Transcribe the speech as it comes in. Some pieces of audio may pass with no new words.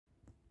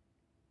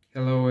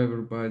Hello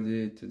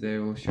everybody, today I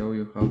will show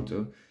you how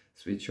to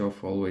switch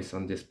off always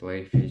on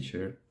display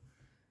feature.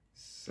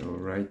 So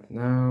right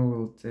now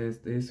we'll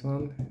test this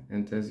one,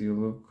 and as you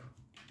look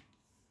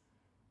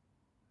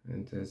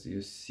and as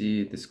you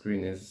see, the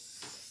screen is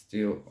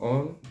still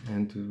on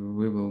and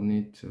we will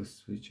need to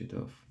switch it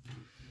off.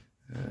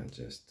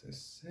 Just a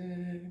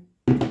sec.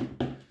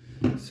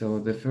 So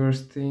the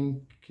first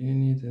thing you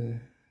need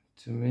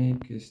to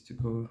make is to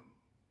go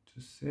to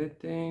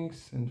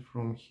settings, and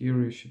from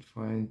here you should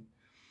find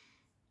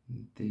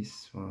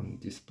this one,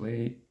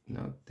 display,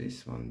 not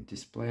this one,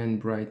 display and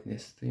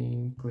brightness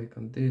thing. Click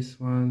on this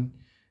one,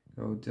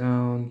 go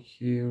down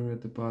here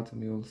at the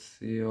bottom, you'll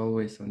see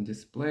always on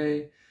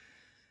display.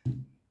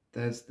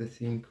 That's the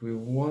thing we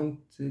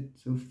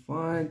wanted to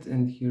find,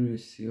 and here you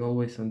see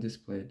always on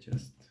display.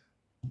 Just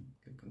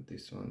click on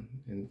this one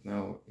and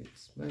now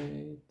it's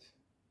made.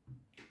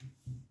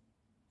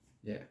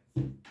 Yeah,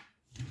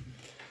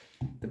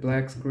 the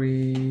black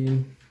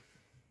screen.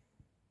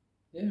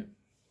 Yeah,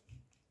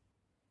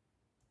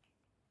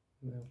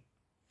 well,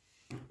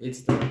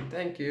 it's done.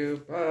 Thank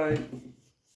you. Bye.